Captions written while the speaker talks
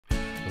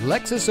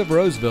Lexus of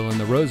Roseville in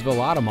the Roseville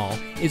Auto Mall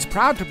is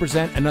proud to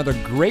present another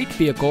great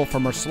vehicle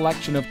from our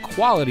selection of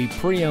quality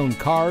pre-owned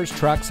cars,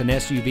 trucks, and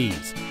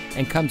SUVs,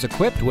 and comes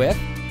equipped with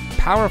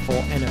powerful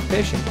and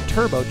efficient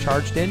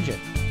turbocharged engine,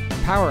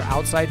 power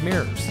outside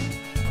mirrors,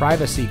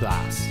 privacy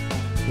glass,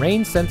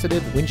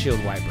 rain-sensitive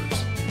windshield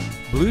wipers,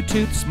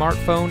 Bluetooth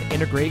smartphone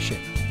integration,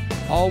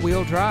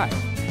 all-wheel drive,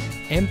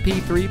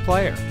 MP3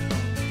 player,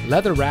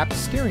 leather-wrapped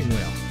steering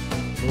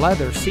wheel,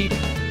 leather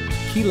seating,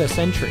 keyless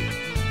entry,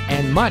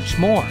 and much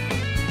more.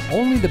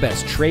 Only the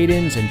best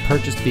trade-ins and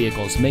purchased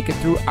vehicles make it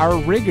through our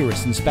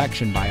rigorous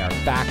inspection by our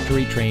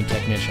factory-trained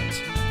technicians.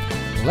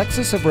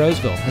 Lexus of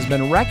Roseville has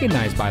been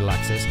recognized by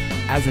Lexus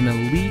as an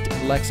elite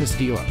Lexus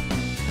dealer.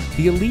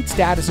 The elite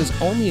status is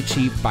only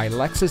achieved by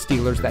Lexus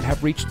dealers that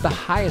have reached the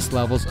highest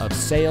levels of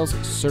sales,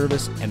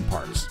 service, and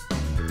parts.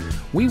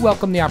 We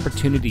welcome the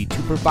opportunity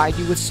to provide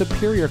you with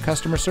superior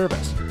customer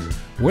service.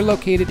 We're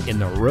located in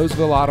the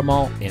Roseville Auto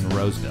Mall in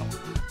Roseville.